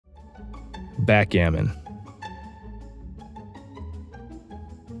Backgammon.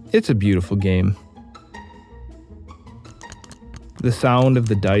 It's a beautiful game. The sound of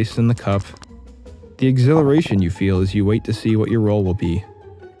the dice in the cup, the exhilaration you feel as you wait to see what your roll will be,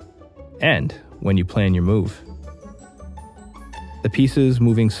 and when you plan your move. The pieces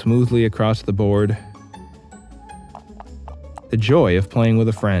moving smoothly across the board, the joy of playing with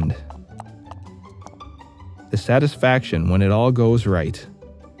a friend, the satisfaction when it all goes right,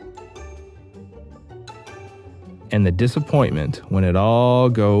 and the disappointment when it all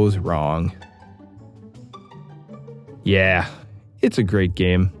goes wrong. Yeah, it's a great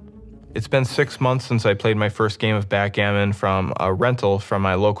game. It's been 6 months since I played my first game of Backgammon from a rental from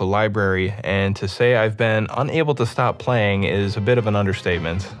my local library, and to say I've been unable to stop playing is a bit of an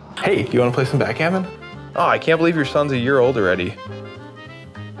understatement. Hey, do you want to play some Backgammon? Oh, I can't believe your son's a year old already.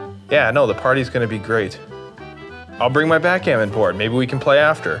 Yeah, no, the party's gonna be great. I'll bring my Backgammon board. Maybe we can play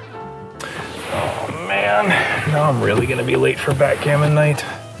after. Oh man, now I'm really gonna be late for Backgammon night.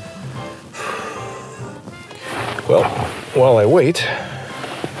 Well, while I wait.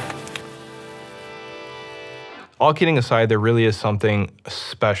 All kidding aside, there really is something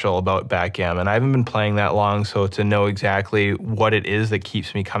special about Backgammon. I haven't been playing that long, so to know exactly what it is that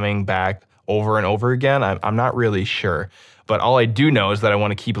keeps me coming back over and over again, I'm not really sure. But all I do know is that I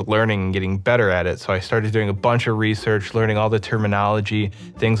want to keep learning and getting better at it. So I started doing a bunch of research, learning all the terminology,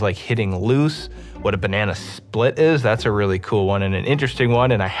 things like hitting loose, what a banana split is. That's a really cool one and an interesting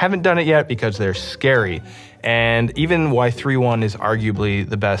one. And I haven't done it yet because they're scary. And even why 3-1 is arguably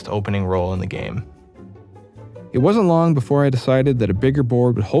the best opening roll in the game. It wasn't long before I decided that a bigger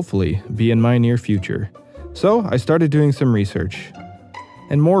board would hopefully be in my near future. So I started doing some research.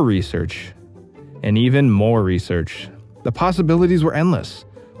 And more research. And even more research. The possibilities were endless.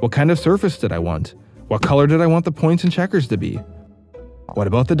 What kind of surface did I want? What color did I want the points and checkers to be? What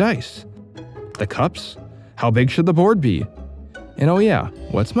about the dice? The cups? How big should the board be? And oh yeah,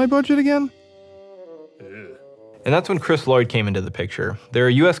 what's my budget again? And that's when Chris Lloyd came into the picture. They're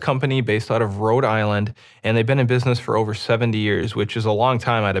a US company based out of Rhode Island, and they've been in business for over 70 years, which is a long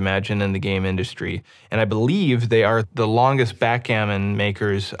time, I'd imagine, in the game industry. And I believe they are the longest backgammon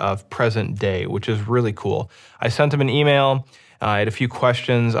makers of present day, which is really cool. I sent them an email. I had a few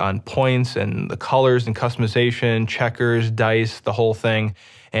questions on points and the colors and customization, checkers, dice, the whole thing.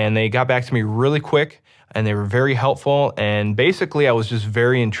 And they got back to me really quick, and they were very helpful. And basically, I was just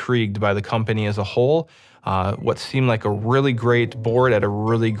very intrigued by the company as a whole. What seemed like a really great board at a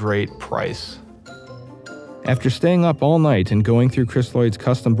really great price. After staying up all night and going through Chris Lloyd's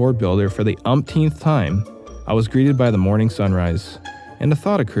custom board builder for the umpteenth time, I was greeted by the morning sunrise, and a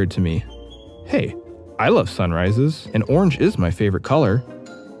thought occurred to me. Hey, I love sunrises, and orange is my favorite color.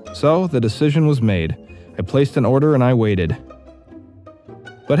 So the decision was made. I placed an order and I waited.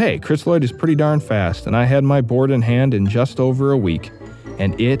 But hey, Chris Lloyd is pretty darn fast, and I had my board in hand in just over a week.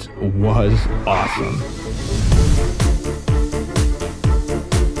 And it was awesome.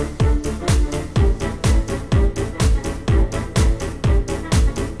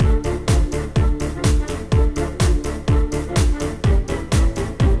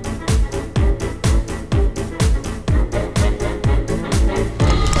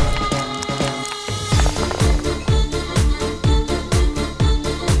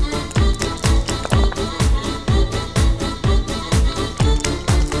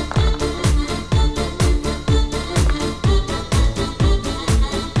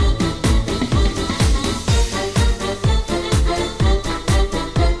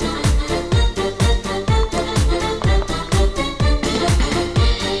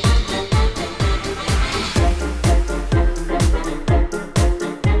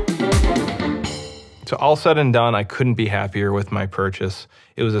 So all said and done, I couldn't be happier with my purchase.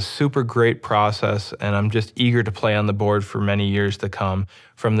 It was a super great process, and I'm just eager to play on the board for many years to come.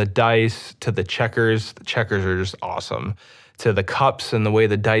 From the dice to the checkers are just awesome, to the cups and the way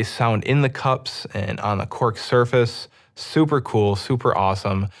the dice sound in the cups and on the cork surface. Super cool, super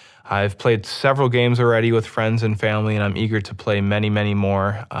awesome. I've played several games already with friends and family, and I'm eager to play many, many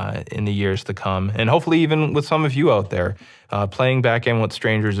more in the years to come. And hopefully even with some of you out there. Playing Backgammon with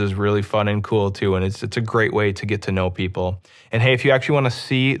strangers is really fun and cool too, and it's a great way to get to know people. And hey, if you actually want to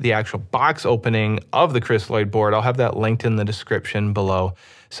see the actual box opening of the Chris Lloyd board, I'll have that linked in the description below.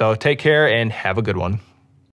 So take care and have a good one.